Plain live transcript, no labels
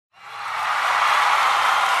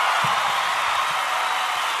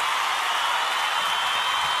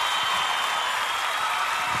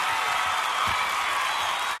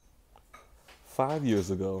5 years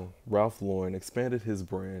ago, Ralph Lauren expanded his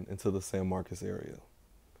brand into the San Marcos area.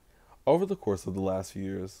 Over the course of the last few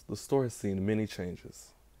years, the store has seen many changes,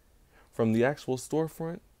 from the actual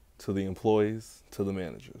storefront to the employees to the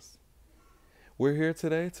managers. We're here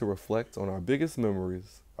today to reflect on our biggest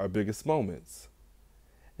memories, our biggest moments,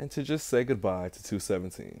 and to just say goodbye to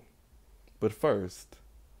 217. But first,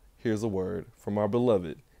 here's a word from our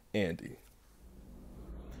beloved Andy.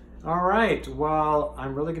 All right, well,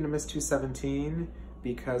 I'm really going to miss 217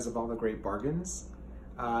 because of all the great bargains.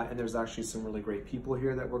 And there's actually some really great people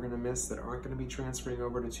here that we're going to miss that aren't going to be transferring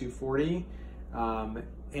over to 240.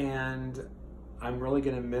 And I'm really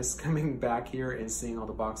going to miss coming back here and seeing all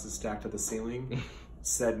the boxes stacked to the ceiling.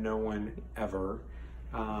 Said no one ever.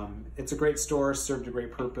 It's a great store, served a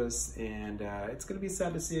great purpose, and it's going to be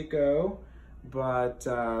sad to see it go. But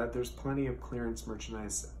there's plenty of clearance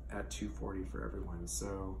merchandise at 240 for everyone.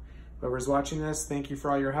 So whoever's watching this, thank you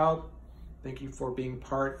for all your help. Thank you for being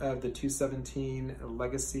part of the 217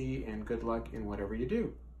 legacy, and good luck in whatever you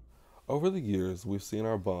do. Over the years, we've seen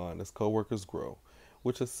our bond as coworkers grow,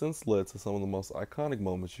 which has since led to some of the most iconic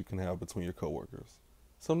moments you can have between your coworkers.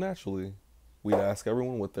 So naturally, we'd ask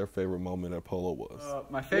everyone what their favorite moment at Polo was.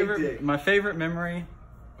 My favorite memory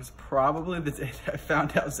was probably the day that I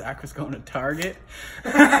found out Zach was going to Target.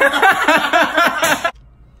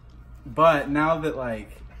 But now that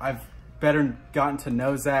I've better gotten to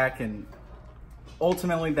know Zach, and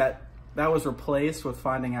ultimately that was replaced with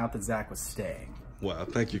finding out that Zach was staying. Wow,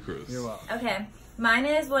 thank you, Chris. You're welcome. Okay, mine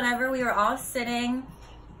is whenever we were all sitting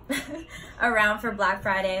around for Black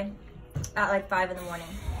Friday at like 5 in the morning.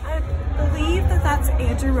 I believe that's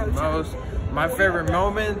Andrew Rocha. My favorite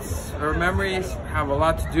moments or memories have a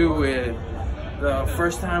lot to do with the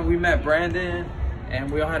first time we met Brandon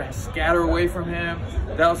and we all had to scatter away from him.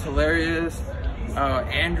 That was hilarious.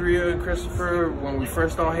 Andrea and Christopher, when we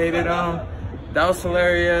first all hated him, that was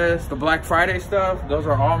hilarious. The Black Friday stuff, those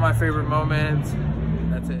are all my favorite moments.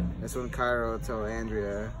 That's it. That's when Cairo told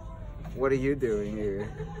Andrea, "What are you doing here?"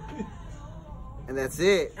 And that's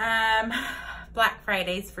it. Black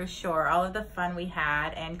Fridays for sure. All of the fun we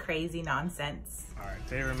had and crazy nonsense. All right,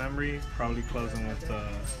 favorite memory, probably closing with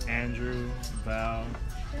Andrew, Val,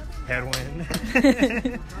 Headwind.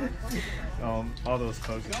 All those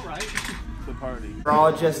closing. The party. We're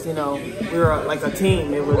all just, we were like a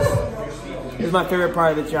team. It was my favorite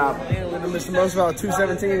part of the job. What I miss the most about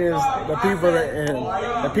 217 is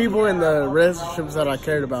the people and the relationships that I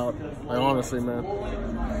cared about. Like, honestly, man.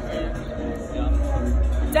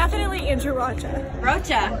 Definitely Andrew Rocha.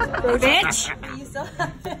 Rocha. Bitch. You still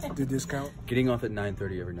have it. Do discount? Getting off at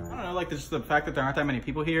 9:30 every night. I don't know, just the fact that there aren't that many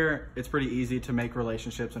people here, it's pretty easy to make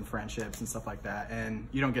relationships and friendships and stuff like that, and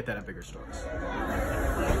you don't get that at bigger stores.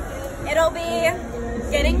 It'll be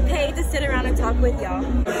getting paid to sit around and talk with y'all.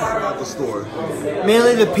 About the store.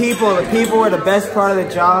 Mainly the people. The people were the best part of the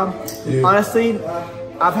job. Yeah. Honestly,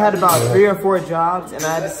 I've had about 3 or 4 jobs, and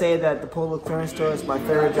I had to say that the Polo clearance store is my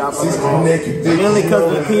favorite job of all. Mainly because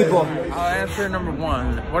of the people. I'll answer number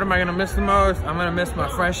 1. What am I gonna miss the most? I'm gonna miss my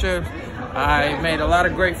friendships. I made a lot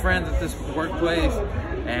of great friends at this workplace,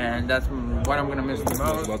 and that's what I'm gonna miss the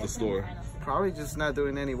most. About the store? Probably just not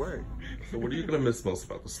doing any work. So what are you gonna miss most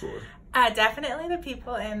about the store? Definitely the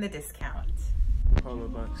people and the discount. Polo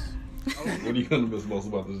bucks. What are you gonna miss most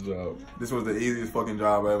about this job? This was the easiest fucking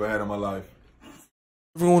job I ever had in my life.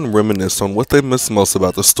 Everyone reminisced on what they missed most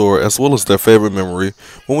about the store, as well as their favorite memory.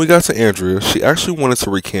 When we got to Andrea, she actually wanted to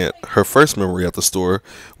recant her first memory at the store,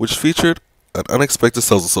 which featured an unexpected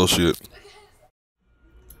sales associate.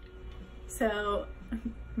 So,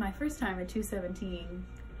 my first time at 217,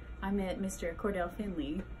 I met Mr. Cordell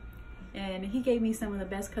Finley, and he gave me some of the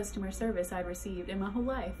best customer service I've received in my whole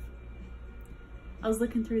life. I was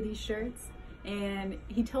looking through these shirts, and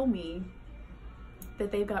he told me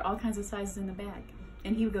that they've got all kinds of sizes in the bag,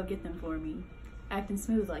 and he would go get them for me, acting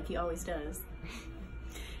smooth like he always does.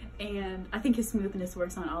 And I think his smoothness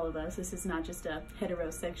works on all of us. This is not just a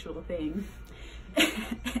heterosexual thing.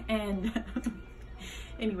 And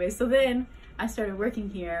anyway, so then I started working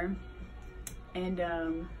here, and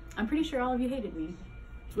I'm pretty sure all of you hated me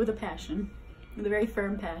with a passion, with a very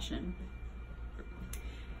firm passion.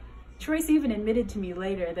 Troyce even admitted to me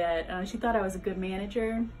later that she thought I was a good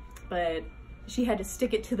manager, but she had to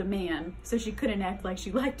stick it to the man, so she couldn't act like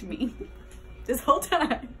she liked me this whole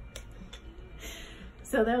time.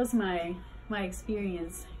 So that was my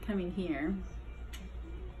experience coming here.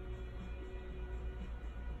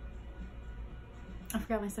 I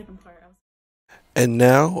forgot my second part. And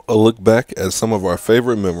now, a look back at some of our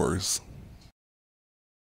favorite memories.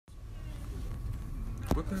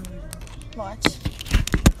 Watch.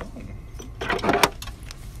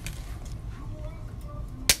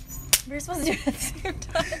 We're supposed to do it at the same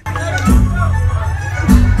time.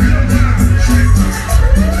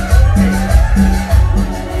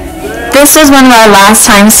 This was one of our last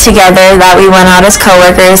times together that we went out as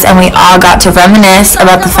coworkers, and we all got to reminisce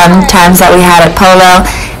about the fun times that we had at Polo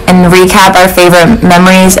and recap our favorite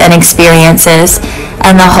memories and experiences.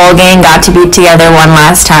 And the whole gang got to be together one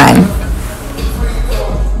last time.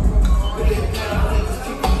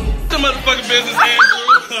 The motherfucking business, Andrew.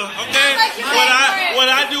 Okay? What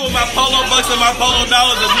I do with my Polo bucks and my Polo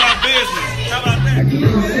dollars is my business. How about that?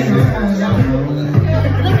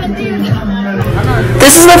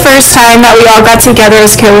 This is the first time that we all got together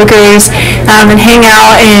as coworkers and hang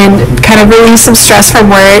out and kind of release some stress from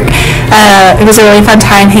work. It was a really fun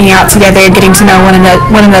time hanging out together, getting to know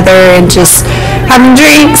one another, and just having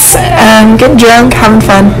drinks, getting drunk, having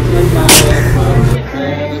fun.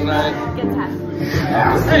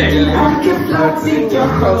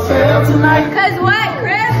 Cause what,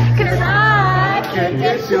 Chris? Cause I can't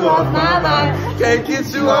get you off my mind. Can't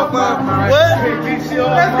get you off my mind. What? Can't get you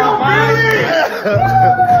off my mind.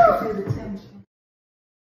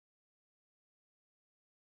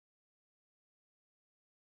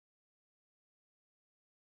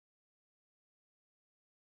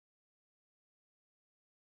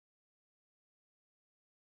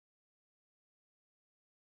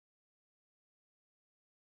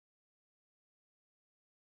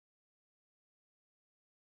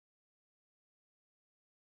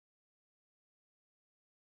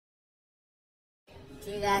 Do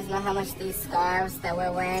you guys know how much these scarves that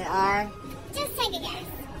we're wearing are? Just take a guess.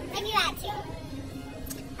 Maybe that too.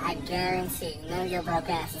 I guarantee none of your broke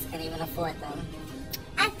asses can even afford them.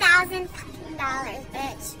 $1,000 fucking dollars,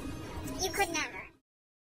 bitch. You could never.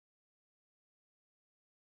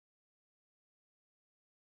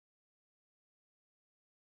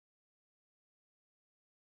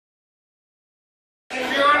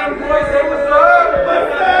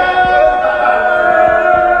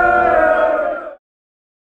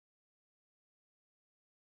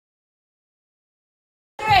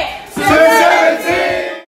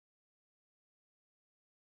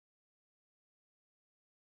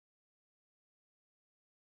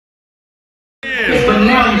 But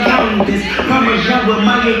now I'm counting this. Parmesan with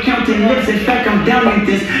my accountant lips. In fact, I'm down in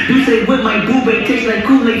this. You say with my boobay tastes like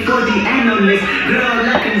Kool-Aid for the analyst. Girl,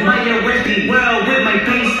 like in my worthy world with my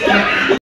face stuff.